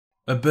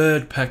A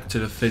bird pecked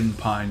at a thin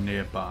pine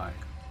nearby.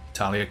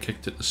 Talia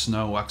kicked at the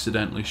snow,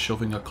 accidentally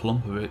shoving a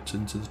clump of it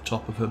into the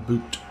top of her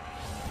boot.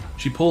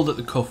 She pulled at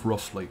the cuff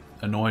roughly,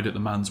 annoyed at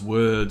the man's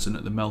words and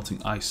at the melting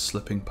ice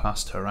slipping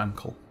past her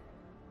ankle.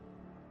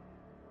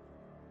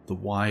 The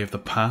why of the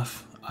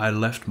path? I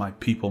left my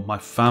people, my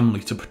family,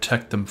 to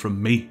protect them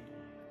from me.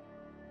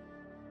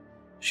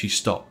 She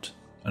stopped.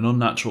 An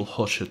unnatural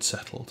hush had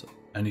settled.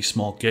 Any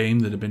small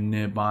game that had been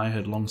nearby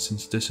had long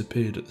since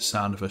disappeared at the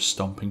sound of her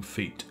stomping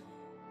feet.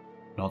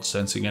 Not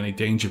sensing any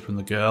danger from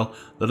the girl,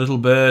 the little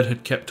bird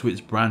had kept to its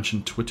branch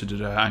and twittered at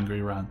her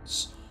angry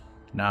rants.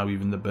 Now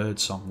even the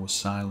birdsong was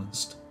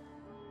silenced.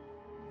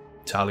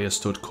 Talia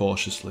stood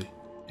cautiously.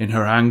 In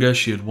her anger,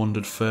 she had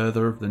wandered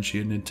further than she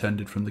had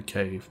intended from the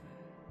cave.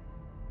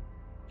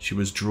 She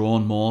was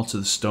drawn more to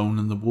the stone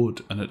than the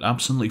wood, and had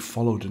absently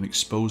followed an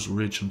exposed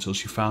ridge until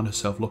she found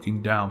herself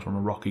looking down from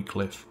a rocky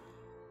cliff.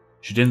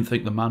 She didn't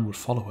think the man would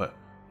follow her,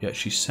 yet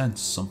she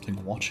sensed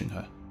something watching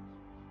her.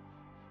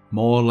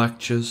 "More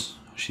lectures?"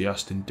 she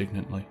asked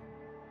indignantly.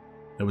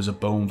 There was a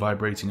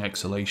bone-vibrating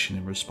exhalation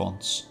in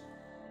response.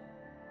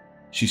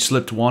 She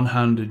slipped one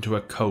hand into her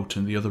coat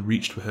and the other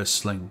reached for her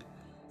sling.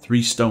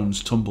 3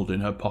 stones tumbled in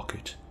her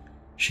pocket.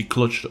 She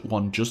clutched at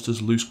one just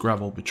as loose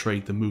gravel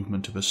betrayed the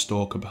movement of a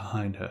stalker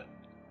behind her.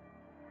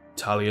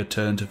 Talia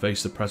turned to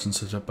face the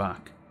presence at her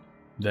back.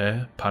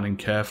 There, padding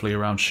carefully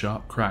around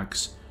sharp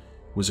crags,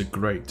 was a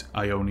great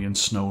Ionian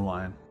snow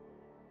lion.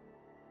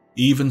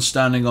 Even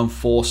standing on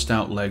 4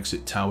 stout legs,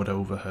 it towered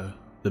over her.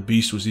 The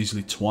beast was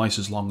easily twice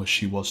as long as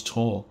she was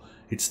tall,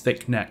 its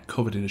thick neck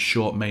covered in a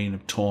short mane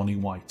of tawny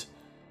white.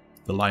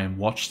 The lion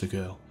watched the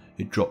girl.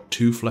 It dropped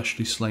 2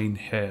 fleshly slain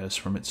hairs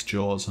from its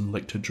jaws and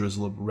licked a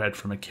drizzle of red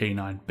from a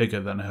canine bigger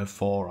than her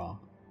forearm.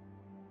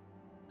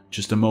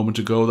 Just a moment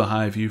ago, the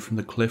high view from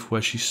the cliff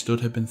where she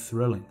stood had been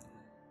thrilling.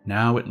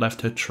 Now it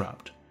left her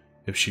trapped.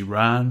 If she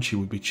ran, she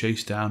would be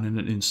chased down in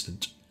an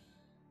instant.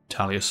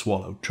 Talia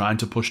swallowed, trying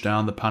to push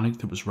down the panic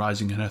that was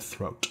rising in her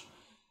throat.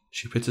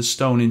 She put a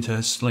stone into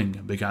her sling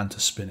and began to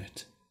spin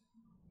it.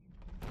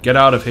 "Get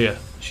out of here,"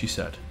 she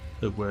said.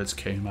 The words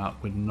came out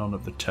with none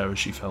of the terror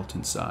she felt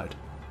inside.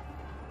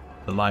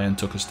 The lion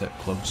took a step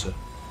closer.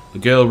 The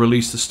girl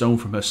released the stone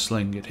from her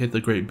sling. It hit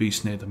the great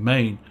beast near the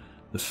mane,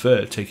 the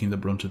fur taking the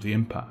brunt of the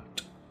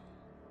impact.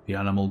 The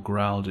animal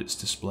growled its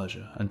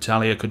displeasure, and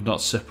Talia could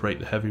not separate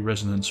the heavy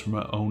resonance from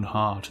her own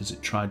heart as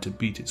it tried to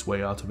beat its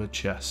way out of her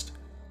chest.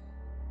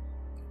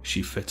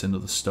 She fit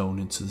another stone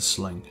into the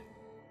sling.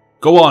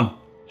 "Go on!"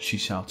 she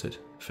shouted,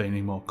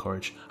 feigning more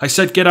courage. "I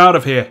said get out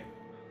of here!"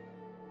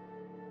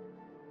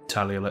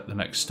 Talia let the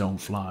next stone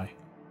fly.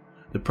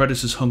 The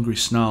predator's hungry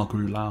snarl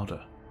grew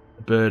louder.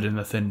 The bird in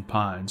the thin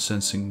pine,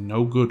 sensing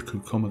no good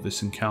could come of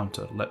this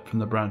encounter, leapt from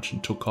the branch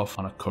and took off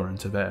on a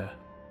current of air.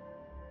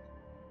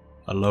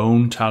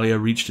 Alone, Talia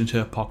reached into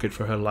her pocket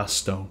for her last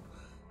stone.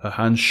 Her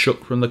hands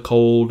shook from the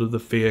cold of the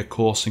fear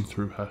coursing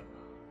through her.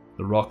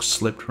 The rock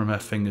slipped from her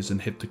fingers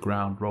and hit the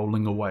ground,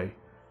 rolling away.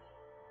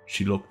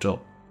 She looked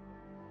up.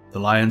 The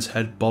lion's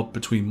head bobbed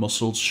between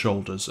Muscle's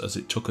shoulders as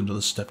it took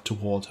another step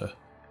toward her.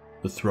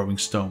 The throwing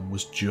stone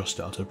was just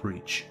out of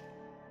reach.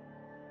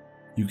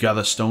 "You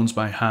gather stones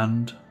by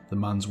hand?" the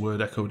man's word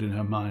echoed in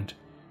her mind.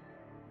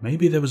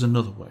 Maybe there was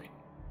another way.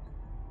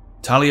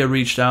 Talia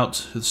reached out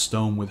to the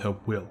stone with her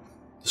will.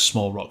 The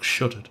small rock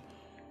shuddered,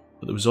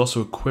 but there was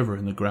also a quiver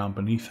in the ground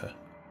beneath her.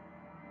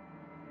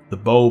 The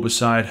bow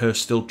beside her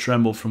still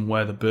trembled from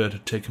where the bird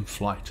had taken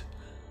flight.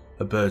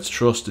 A bird's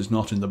trust is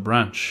not in the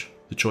branch.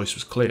 The choice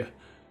was clear.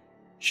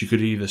 She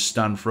could either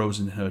stand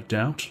frozen in her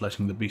doubt,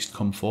 letting the beast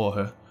come for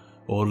her,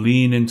 or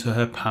lean into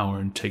her power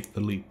and take the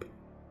leap.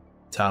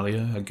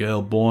 Talia, a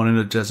girl born in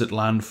a desert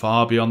land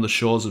far beyond the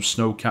shores of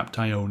snow-capped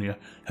Ionia,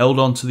 held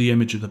on to the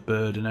image of the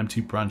bird, an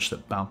empty branch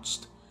that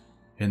bounced.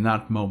 In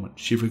that moment,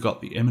 she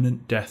forgot the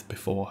imminent death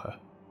before her.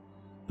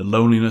 The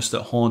loneliness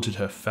that haunted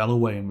her fell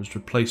away and was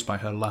replaced by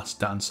her last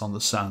dance on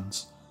the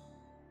sands.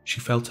 She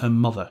felt her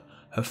mother,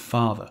 her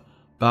father,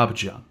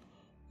 Babajan,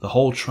 the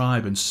whole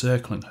tribe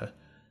encircling her,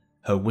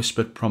 her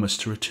whispered promise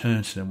to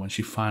return to them when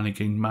she finally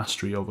gained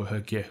mastery over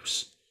her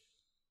gifts.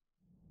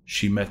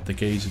 She met the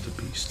gaze of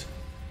the beast.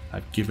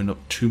 "I've given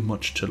up too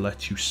much to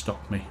let you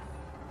stop me."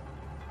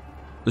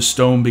 The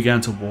stone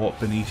began to warp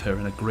beneath her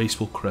in a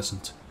graceful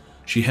crescent.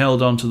 She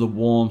held on to the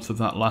warmth of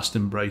that last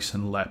embrace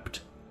and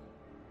leapt.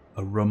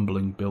 A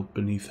rumbling built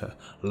beneath her,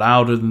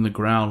 louder than the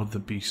growl of the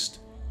beast.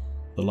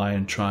 The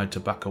lion tried to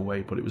back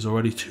away, but it was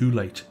already too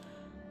late.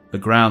 The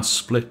ground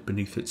split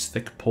beneath its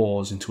thick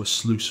paws into a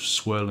sluice of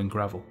swirling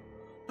gravel,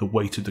 the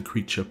weight of the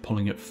creature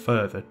pulling it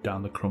further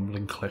down the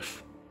crumbling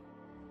cliff.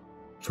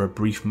 For a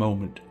brief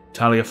moment,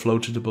 Talia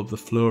floated above the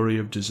flurry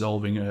of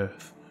dissolving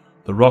earth.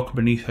 The rock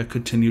beneath her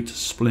continued to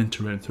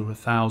splinter into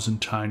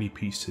 1,000 tiny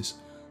pieces,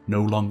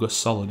 no longer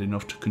solid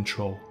enough to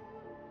control.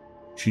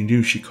 She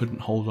knew she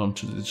couldn't hold on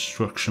to the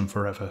destruction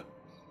forever.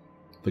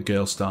 The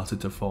girl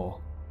started to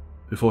fall.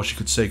 Before she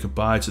could say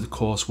goodbye to the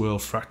coarse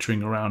world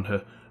fracturing around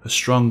her, a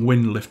strong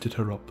wind lifted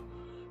her up.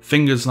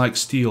 Fingers like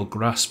steel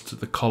grasped at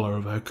the collar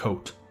of her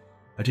coat.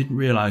 I didn't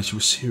realise you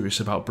were serious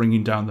about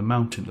bringing down the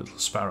mountain, little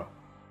sparrow."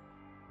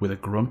 With a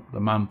grunt, the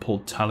man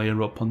pulled Talia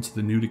up onto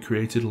the newly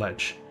created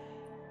ledge.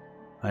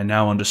 "I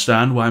now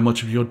understand why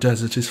much of your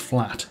desert is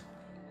flat."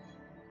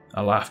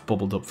 A laugh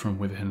bubbled up from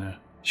within her.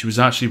 She was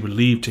actually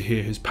relieved to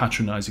hear his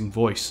patronising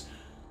voice.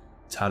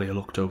 Talia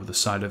looked over the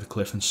side of the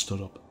cliff and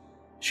stood up.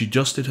 She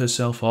dusted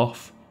herself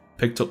off,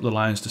 picked up the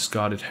lion's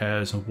discarded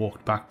hairs and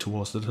walked back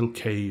towards the little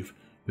cave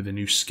with a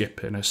new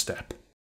skip in her step.